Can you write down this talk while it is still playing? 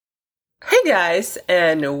Hey guys,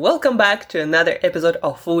 and welcome back to another episode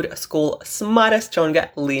of Food School Smarter, Stronger,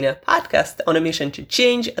 Leaner podcast on a mission to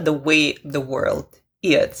change the way the world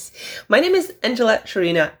eats. My name is Angela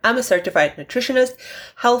Shurina. I'm a certified nutritionist,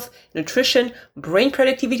 health, nutrition, brain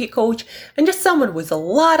productivity coach, and just someone with a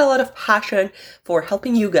lot of passion for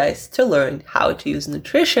helping you guys to learn how to use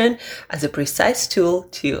nutrition as a precise tool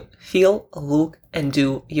to feel, look, and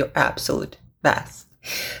do your absolute best.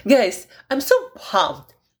 Guys, I'm so pumped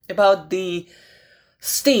about the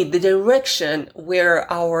state, the direction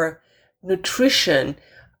where our nutrition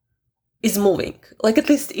is moving, like at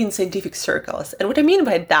least in scientific circles. And what I mean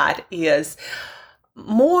by that is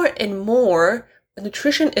more and more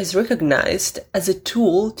nutrition is recognized as a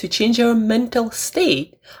tool to change our mental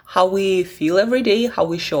state, how we feel every day, how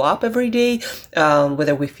we show up every day,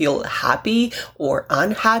 whether we feel happy or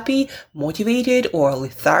unhappy, motivated or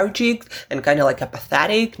lethargic, and kind of like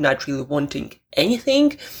apathetic, not really wanting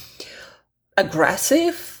anything,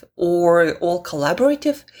 aggressive or all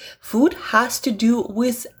collaborative. Food has to do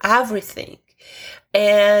with everything.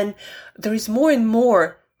 And there is more and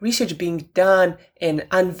more research being done and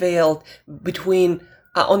unveiled between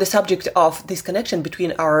on the subject of this connection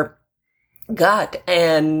between our gut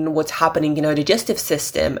and what's happening in our digestive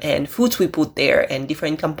system and foods we put there and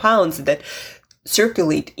different compounds that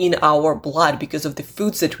circulate in our blood because of the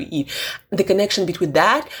foods that we eat. The connection between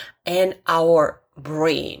that and our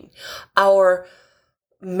brain, our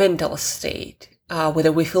mental state,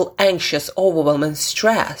 whether we feel anxious, overwhelmed, and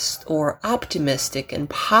stressed, or optimistic and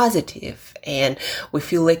positive, and we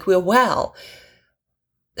feel like we're well.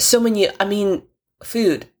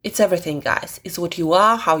 Food, it's everything, guys. It's what you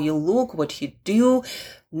are, how you look, what you do.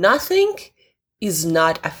 Nothing is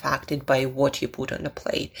not affected by what you put on the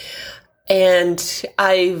plate. And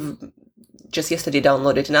I've just yesterday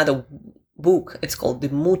downloaded another book. It's called The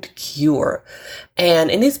Mood Cure. And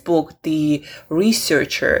in this book, the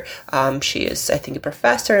researcher, she is, I think, a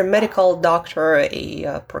professor, a medical doctor,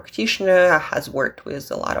 a practitioner, has worked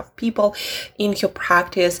with a lot of people in her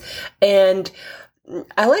practice. And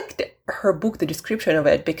I liked her book, the description of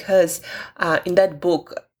it, because in that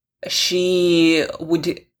book, she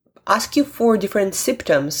would ask you for different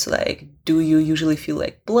symptoms, like, do you usually feel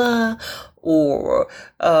like blah, or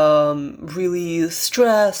really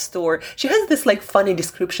stressed, or she has this like funny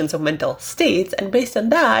descriptions of mental states, and based on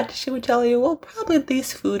that, she would tell you, well, probably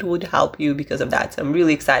this food would help you because of that. So I'm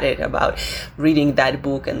really excited about reading that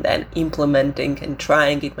book and then implementing and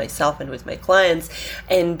trying it myself and with my clients.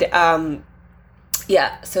 And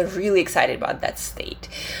so really excited about that state.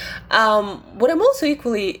 What I'm also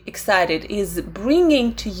equally excited is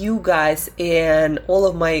bringing to you guys and all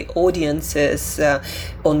of my audiences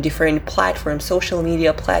on different platforms, social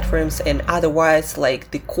media platforms, and otherwise,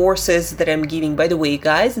 like the courses that I'm giving. By the way,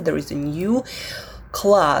 guys, there is a new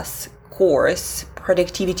course,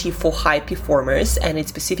 Productivity for High Performers, and it's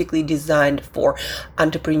specifically designed for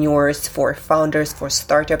entrepreneurs, for founders, for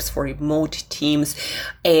startups, for remote teams,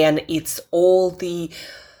 and it's all the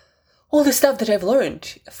stuff that I've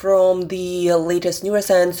learned from the latest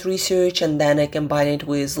neuroscience research, and then I combine it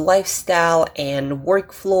with lifestyle and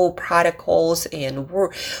workflow protocols and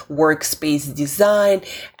workspace design,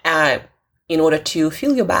 in order to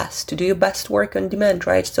feel your best, to do your best work on demand,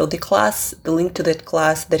 right? So the link to that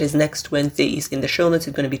class that is next Wednesday is in the show notes.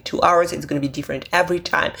 It's going to be 2 hours. It's going to be different every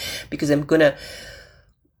time because I'm going to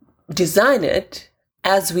design it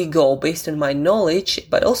as we go based on my knowledge,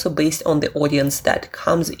 but also based on the audience that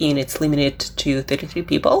comes in. It's limited to 33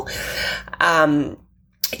 people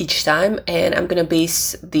each time. And I'm going to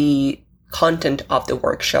base the content of the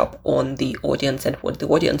workshop on the audience and what the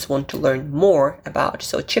audience want to learn more about.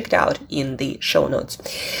 So check it out in the show notes.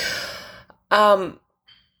 But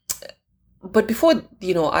before,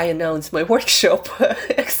 I announce my workshop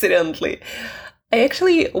accidentally, I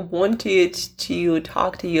actually wanted to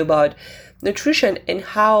talk to you about nutrition and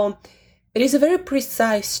how it is a very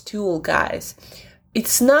precise tool, guys.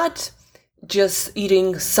 It's not just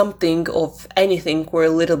eating something of anything or a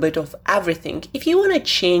little bit of everything. If you want to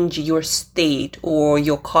change your state or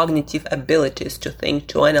your cognitive abilities to think,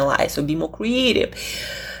 to analyze, or be more creative,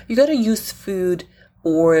 you got to use food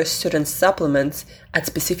or certain supplements at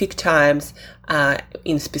specific times,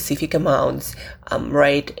 in specific amounts,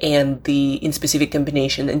 right? And in specific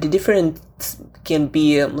combination. And the difference can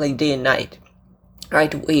be like day and night.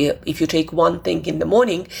 Right? If you take one thing in the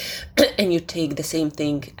morning and you take the same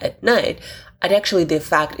thing at night, and actually the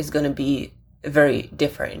effect is going to be very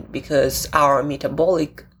different because our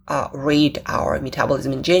metabolic rate, our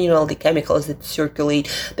metabolism in general, the chemicals that circulate,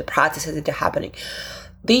 the processes that are happening,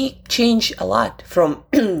 they change a lot from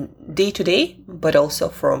day to day, but also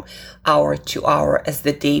from hour to hour as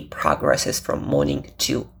the day progresses from morning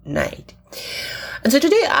to night. And so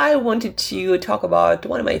today I wanted to talk about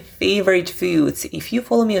one of my favorite foods. If you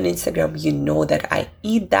follow me on Instagram, you know that I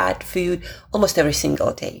eat that food almost every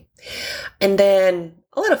single day. And then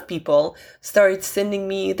a lot of people started sending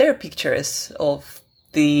me their pictures of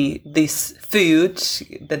this food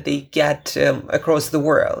that they get across the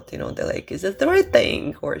world. They're like, is this the right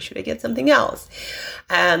thing, or should I get something else?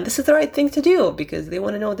 And this is the right thing to do because they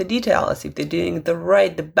want to know the details, if they're doing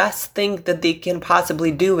the best thing that they can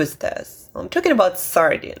possibly do with this. I'm talking about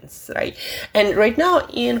sardines, right? And right now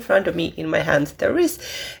in front of me, in my hands, there is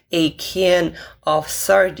a can of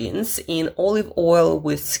sardines in olive oil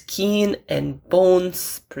with skin and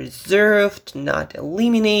bones preserved, not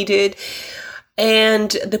eliminated.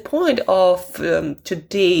 And the point of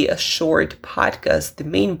today, a short podcast, the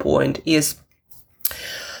main point is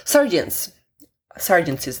sardines.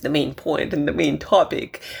 Sardines is the main point and the main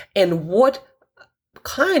topic. And what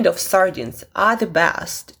kind of sardines are the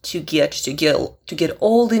best to get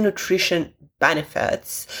all the nutrition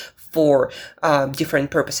benefits for different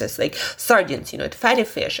purposes? Like sardines, fatty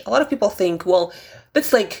fish. A lot of people think, well,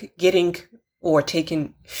 that's like getting or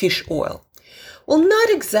taking fish oil. Well, not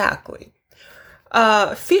exactly.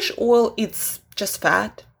 Fish oil, it's just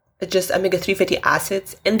fat, it's just omega-3 fatty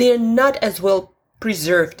acids, and they're not as well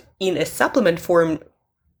preserved in a supplement form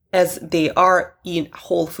as they are in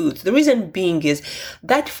whole foods. The reason being is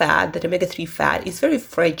that fat, that omega-3 fat, is very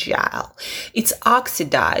fragile. It's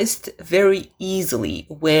oxidized very easily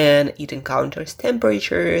when it encounters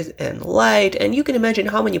temperatures and light, and you can imagine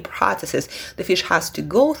how many processes the fish has to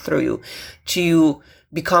go through to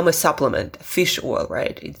become a supplement, fish oil,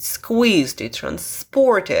 right? It's squeezed, it's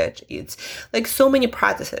transported, it's like so many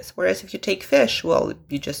processes. Whereas if you take fish, well,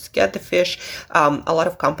 you just get the fish. A lot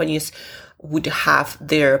of companies would have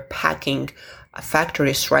their packing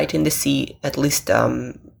factories right in the sea. At least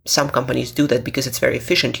some companies do that because it's very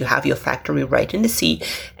efficient. You have your factory right in the sea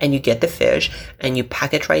and you get the fish and you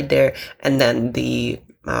pack it right there, and then the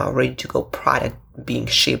ready-to-go product being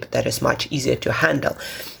shipped, that is much easier to handle.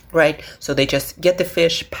 Right? So they just get the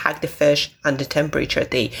fish, pack the fish under temperature.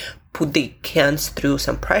 They put the cans through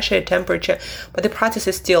some pressure temperature, but the process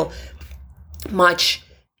is still much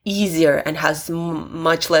easier and has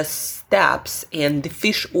much less steps. And the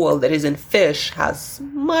fish oil that is in fish has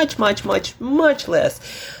much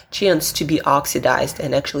less chance to be oxidized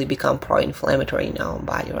and actually become pro-inflammatory in our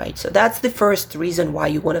body, right? So that's the first reason why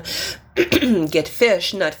you want to get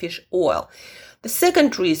fish, not fish oil. The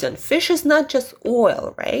second reason, fish is not just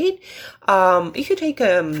oil, right? If you take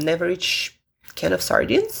an average can of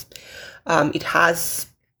sardines, it has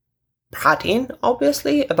protein,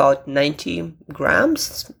 obviously, about 90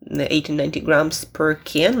 grams, 90 grams per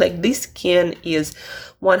can. Like this can is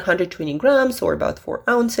 120 grams or about 4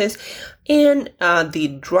 ounces. And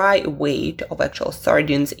the dry weight of actual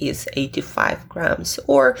sardines is 85 grams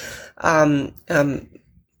or a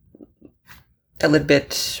little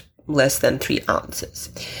bit less than 3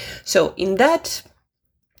 ounces. So in that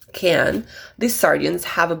can, these sardines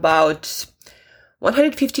have about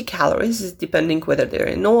 150 calories, depending whether they're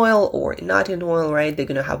in oil or not in oil, right? They're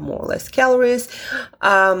going to have more or less calories.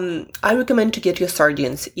 I recommend to get your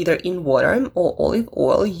sardines either in water or olive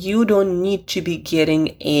oil. You don't need to be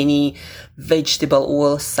getting any vegetable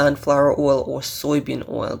oil, sunflower oil, or soybean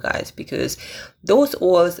oil, guys, because those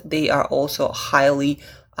oils, they are also highly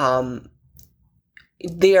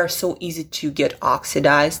they are so easy to get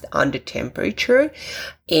oxidized under temperature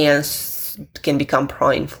and can become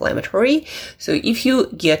pro-inflammatory. So if you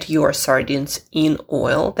get your sardines in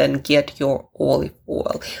oil, then get your olive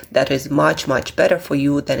oil. That is much better for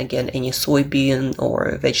you than, again, any soybean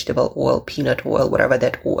or vegetable oil, peanut oil, whatever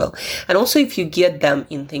that oil. And also if you get them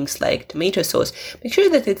in things like tomato sauce, make sure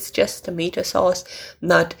that it's just tomato sauce,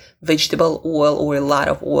 not vegetable oil or a lot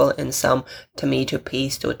of oil and some tomato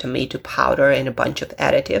paste or tomato powder and a bunch of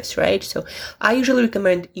additives, right? So I usually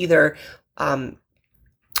recommend either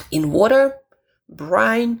in water,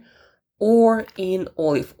 brine, or in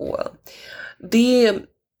olive oil. The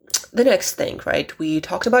next thing, right? We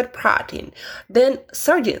talked about protein. Then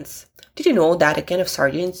sardines. Did you know that a can of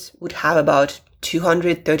sardines would have about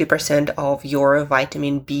 230% of your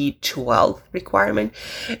vitamin B12 requirement?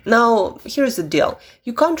 Now, here's the deal.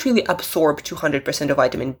 You can't really absorb 200% of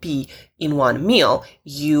vitamin B in one meal.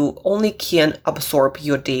 You only can absorb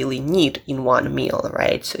your daily need in one meal,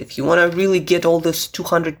 right? So if you want to really get all this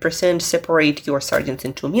 200%, separate your sardines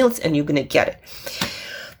into meals and you're going to get it.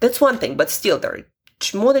 That's one thing, but still there are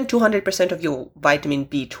more than 200% of your vitamin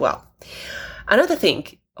B12. Another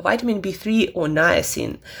thing, vitamin B3 or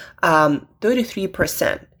niacin,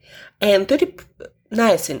 33%. And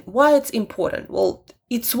niacin, why it's important? Well,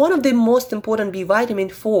 it's one of the most important B vitamin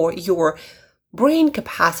for your brain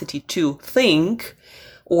capacity to think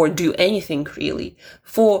or do anything really,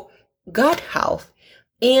 for gut health,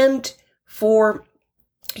 and for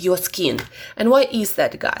your skin. And why is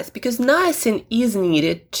that, guys? Because niacin is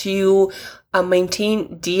needed to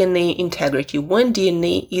maintain DNA integrity. When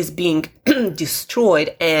DNA is being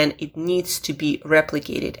destroyed and it needs to be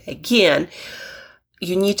replicated again,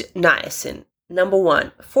 you need niacin. Number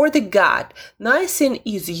one, for the gut, niacin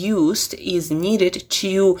is needed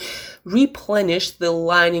to replenish the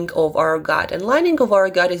lining of our gut. And lining of our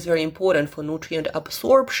gut is very important for nutrient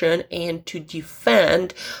absorption and to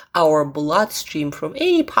defend our bloodstream from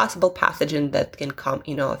any possible pathogen that can come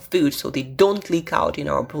in our food, so they don't leak out in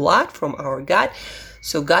our blood from our gut.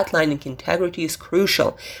 So gut lining integrity is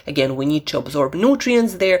crucial. Again, we need to absorb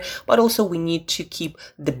nutrients there, but also we need to keep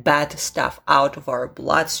the bad stuff out of our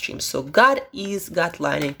bloodstream. So gut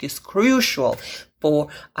lining is crucial for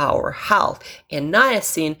our health. And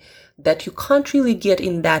niacin that you can't really get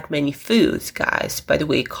in that many foods, guys. By the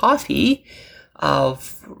way, coffee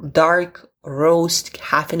of dark roast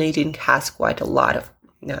caffeinating has quite a lot of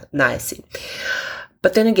niacin.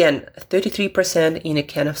 But then again, 33% in a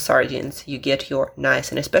can of sardines, you get your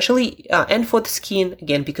niacin, especially, and for the skin,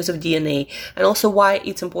 again, because of DNA. And also why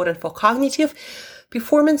it's important for cognitive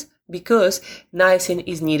performance, because niacin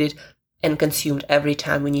is needed and consumed every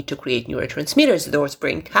time we need to create neurotransmitters, those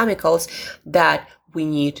brain chemicals that we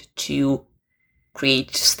need to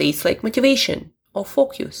create states like motivation or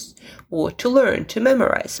focus or to learn, to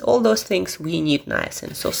memorize. All those things we need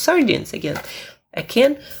niacin. So sardines, again, a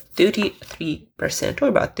can, 33% or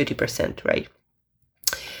about 30%, right?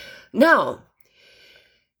 Now,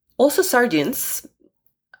 also sardines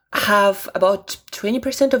have about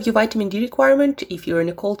 20% of your vitamin D requirement if you're in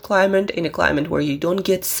a cold climate, in a climate where you don't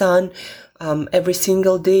get sun every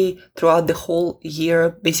single day throughout the whole year.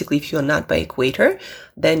 Basically, if you're not by equator,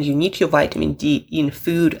 then you need your vitamin D in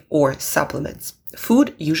food or supplements.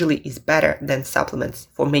 Food usually is better than supplements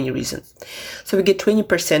for many reasons. So we get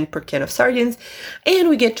 20% per can of sardines, and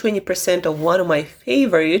we get 20% of one of my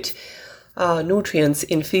favorite nutrients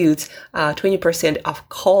in foods, 20% of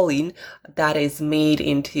choline that is made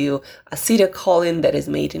into acetylcholine, that is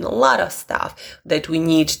made in a lot of stuff that we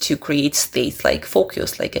need to create states like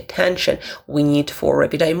focus, like attention. We need for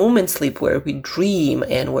rapid eye movement sleep, where we dream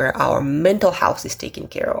and where our mental health is taken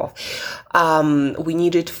care of. We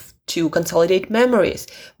need it to consolidate memories.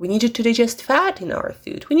 We need it to digest fat in our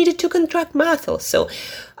food. We need it to contract muscles. So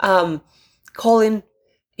choline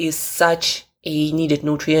is such a needed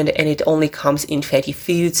nutrient, and it only comes in fatty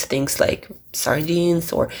foods, things like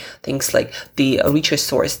sardines, or things like the richest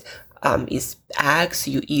source is eggs.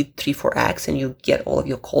 You eat 3-4 eggs and you get all of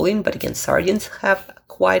your choline, but again, sardines have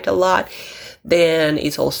quite a lot. Then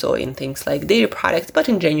it's also in things like dairy products, but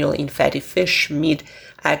in general in fatty fish, meat,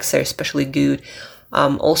 eggs are especially good.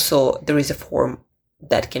 Also, there is a form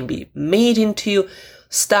that can be made into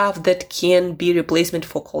stuff that can be replacement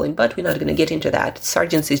for choline, but we're not going to get into that.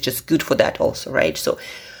 Sardines is just good for that also, right? So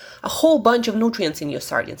a whole bunch of nutrients in your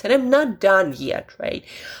sardines, and I'm not done yet, right?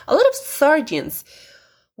 A lot of sardines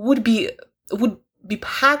would be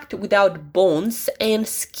packed without bones and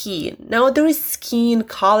skin. Now, there is skin,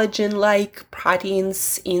 collagen-like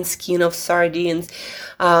proteins in skin of sardines.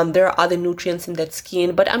 There are other nutrients in that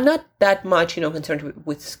skin, but I'm not that much, concerned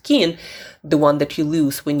with skin, the one that you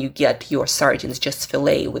lose when you get your sardines just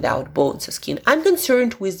fillet without bones or skin. I'm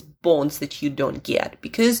concerned with bones that you don't get,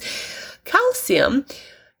 because calcium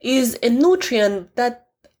is a nutrient that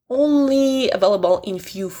only available in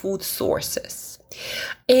few food sources.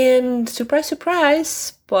 And surprise,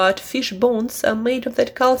 surprise, but fish bones are made of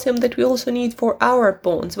that calcium that we also need for our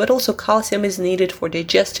bones. But also calcium is needed for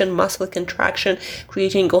digestion, muscle contraction,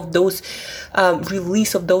 creating of those,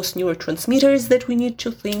 release of those neurotransmitters that we need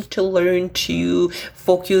to think, to learn, to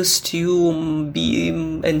focus, to be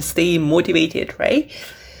and stay motivated, right?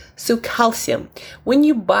 So calcium, when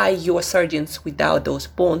you buy your sardines without those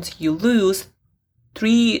bones, you lose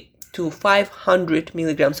 300 to 500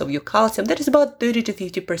 milligrams of your calcium. That is about 30 to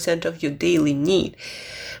 50% of your daily need.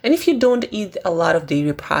 And if you don't eat a lot of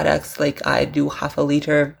dairy products, like I do, half a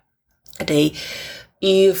liter a day,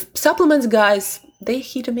 if supplements, guys, they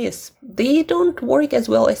hit or miss. They don't work as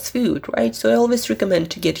well as food, right? So I always recommend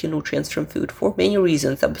to get your nutrients from food for many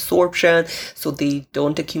reasons. Absorption, so they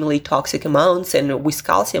don't accumulate toxic amounts. And with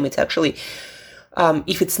calcium, it's actually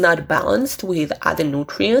if it's not balanced with other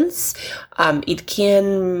nutrients, it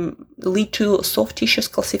can lead to soft tissues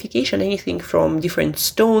calcification, anything from different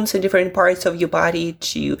stones in different parts of your body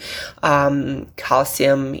to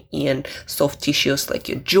calcium in soft tissues like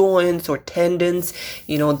your joints or tendons,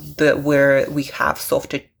 where we have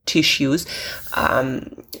softer tissues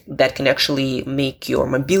that can actually make your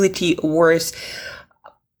mobility worse.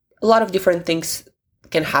 A lot of different things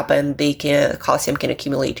can happen. Calcium can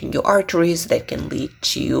accumulate in your arteries that can lead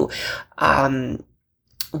to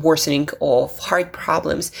worsening of heart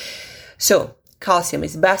problems. So calcium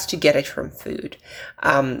is best to get it from food.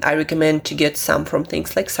 I recommend to get some from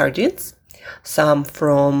things like sardines, some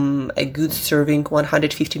from a good serving,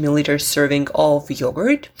 150 milliliter serving of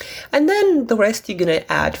yogurt, and then the rest you're gonna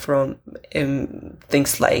add from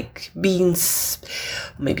things like beans,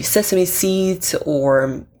 maybe sesame seeds,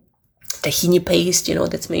 or tahini paste,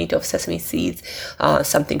 that's made of sesame seeds,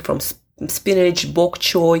 something from spinach, bok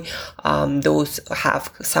choy. Those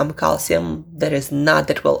have some calcium that is not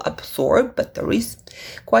that well absorbed, but there is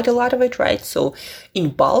quite a lot of it, right? So in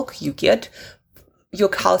bulk, you get your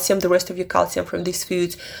calcium, the rest of your calcium from these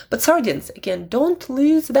foods. But sardines, again, don't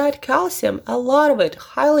lose that calcium. A lot of it,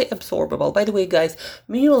 highly absorbable. By the way, guys,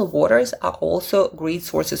 mineral waters are also great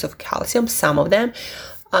sources of calcium, some of them.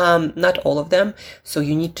 Not all of them. So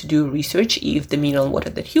you need to do research if the mineral water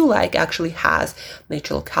that you like actually has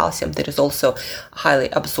natural calcium that is also highly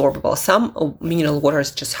absorbable. Some mineral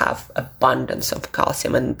waters just have abundance of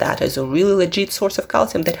calcium, and that is a really legit source of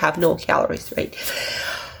calcium that have no calories, right?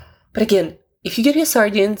 But again, if you get your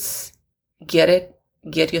sardines, get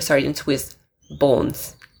your sardines with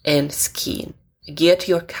bones and skin. Get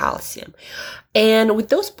your calcium. And with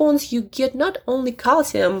those bones, you get not only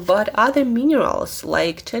calcium, but other minerals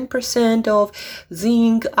like 10% of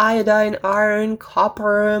zinc, iodine, iron,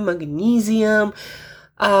 copper, magnesium.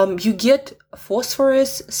 You get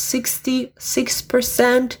phosphorus,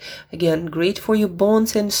 66%. Again, great for your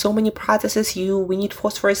bones and so many processes. We need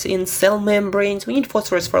phosphorus in cell membranes. We need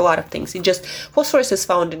phosphorus for a lot of things. Phosphorus is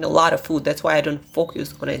found in a lot of food. That's why I don't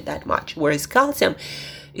focus on it that much. Whereas calcium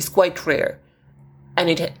is quite rare, and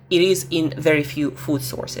it is in very few food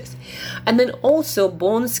sources. And then also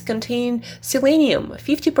bones contain selenium,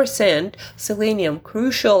 50% selenium,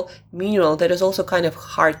 crucial mineral that is also kind of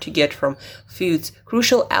hard to get from foods,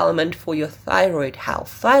 crucial element for your thyroid health.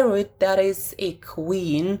 Thyroid, that is a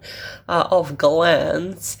queen of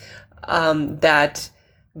glands that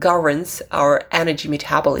governs our energy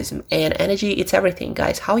metabolism. And energy, it's everything,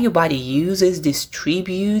 guys. How your body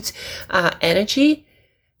distributes energy.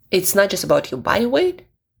 It's not just about your body weight.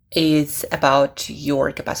 It's about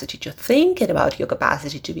your capacity to think and about your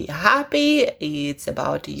capacity to be happy. It's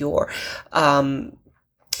about your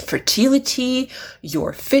fertility,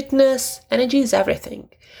 your fitness. Energy is everything.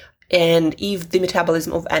 And if the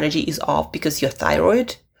metabolism of energy is off because your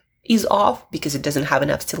thyroid is off because it doesn't have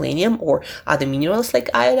enough selenium or other minerals like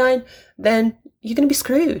iodine, then you're going to be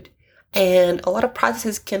screwed. And a lot of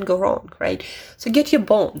processes can go wrong, right? So get your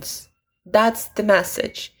bones. That's the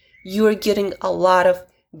message. You're getting a lot of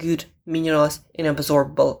good minerals in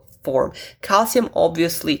absorbable form. Calcium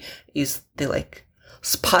obviously is the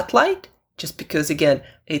spotlight, just because again,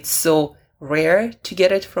 it's so rare to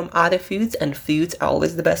get it from other foods, and foods are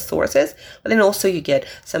always the best sources. But then also you get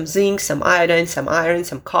some zinc, some iodine, some iron,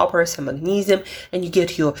 some copper, some magnesium, and you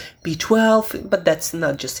get your B12, but that's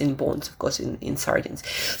not just in bones, of course, in sardines.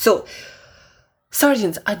 So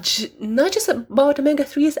sardines are not just about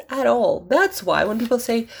omega-3s at all. That's why when people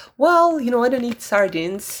say, well, I don't eat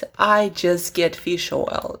sardines, I just get fish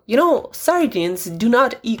oil. Sardines do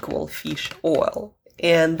not equal fish oil.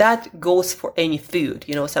 And that goes for any food.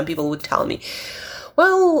 Some people would tell me,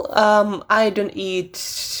 well, I don't eat,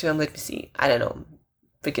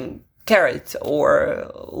 freaking carrots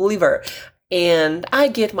or liver, and I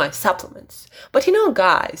get my supplements. But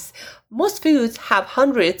guys, most foods have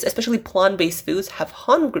hundreds, especially plant-based foods, have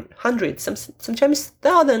hundreds, sometimes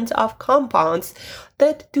thousands of compounds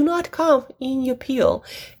that do not come in your peel.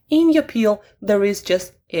 In your peel, there is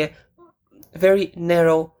just a very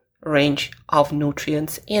narrow range of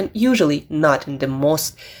nutrients, and usually not in the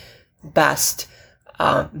most best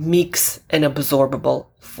mix and absorbable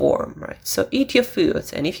form, right? So eat your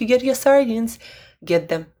foods, and if you get your sardines, get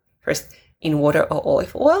them first in water or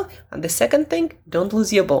olive oil. And the second thing, don't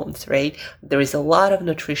lose your bones, right? There is a lot of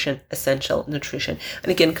nutrition, essential nutrition.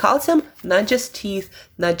 And again, calcium, not just teeth,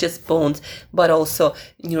 not just bones, but also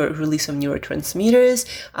release of neurotransmitters,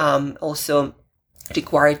 also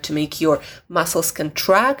required to make your muscles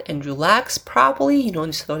contract and relax properly,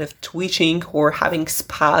 instead of twitching or having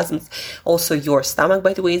spasms. Also, your stomach,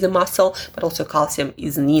 by the way, is a muscle, but also calcium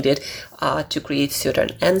is needed to create certain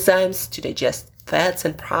enzymes to digest fats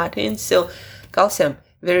and proteins. So calcium,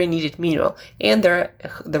 very needed mineral. And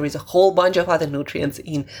there is a whole bunch of other nutrients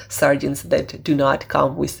in sardines that do not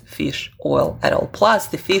come with fish oil at all. Plus,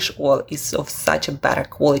 the fish oil is of such a better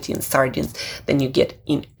quality in sardines than you get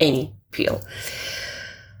in any peel.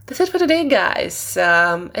 That's it for today, guys.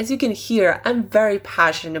 As you can hear, I'm very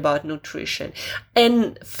passionate about nutrition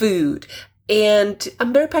and food. And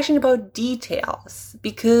I'm very passionate about details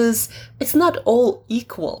because it's not all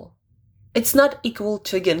equal. It's not equal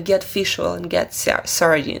to, again, get fish oil and get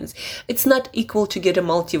sardines. It's not equal to get a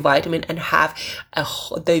multivitamin and have a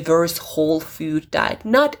diverse whole food diet.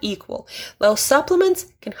 Not equal. Well,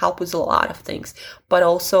 supplements can help with a lot of things, but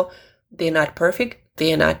also they're not perfect.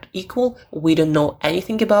 They are not equal. We don't know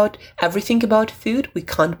everything about food. We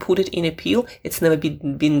can't put it in a pill. It's never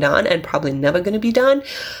been done and probably never going to be done.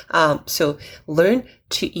 So learn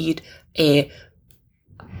to eat a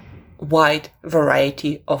wide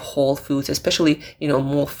variety of whole foods, especially,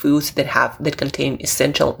 more foods that contain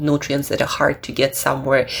essential nutrients that are hard to get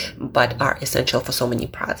somewhere, but are essential for so many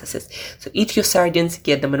processes. So eat your sardines,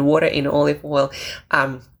 get them in water, in olive oil,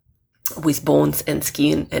 with bones and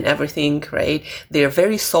skin and everything, right? They're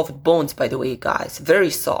very soft bones, by the way, guys, very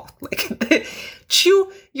soft. Like,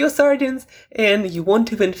 chew your sardines and you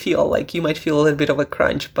won't even feel like, you might feel a little bit of a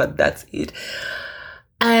crunch, but that's it.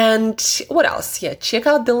 And what else? Yeah, check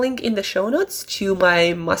out the link in the show notes to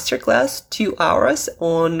my masterclass, 2 hours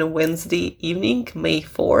on Wednesday evening, May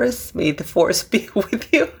 4th. May the 4th be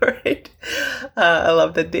with you, right? I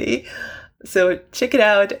love that day. So check it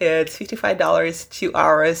out. It's $55, 2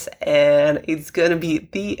 hours, and it's going to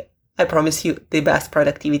be I promise you, the best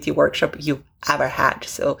productivity workshop you've ever had.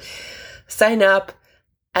 So sign up,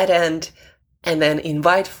 attend, and then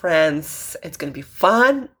invite friends. It's going to be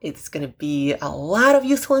fun. It's going to be a lot of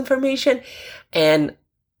useful information. And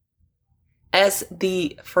as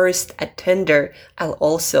the first attender, I'll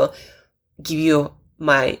also give you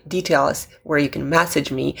my details where you can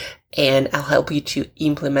message me and I'll help you to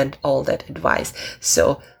implement all that advice.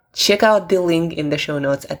 So check out the link in the show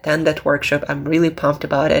notes, attend that workshop. I'm really pumped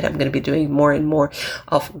about it. I'm going to be doing more and more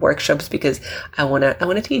of workshops because I want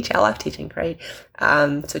to teach. I love teaching, right?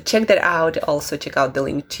 So check that out. Also check out the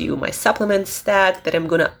link to my supplement stack that I'm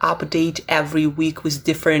going to update every week with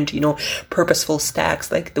different, purposeful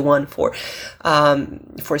stacks, like the one for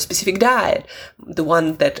a specific diet. The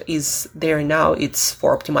one that is there now, it's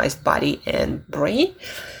for optimized body and brain.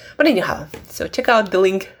 But anyhow, so check out the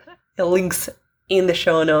links in the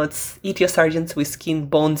show notes. Eat your sardines with skin,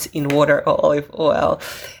 bones in water or olive oil.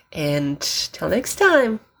 And till next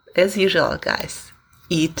time, as usual, guys,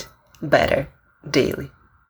 eat better daily.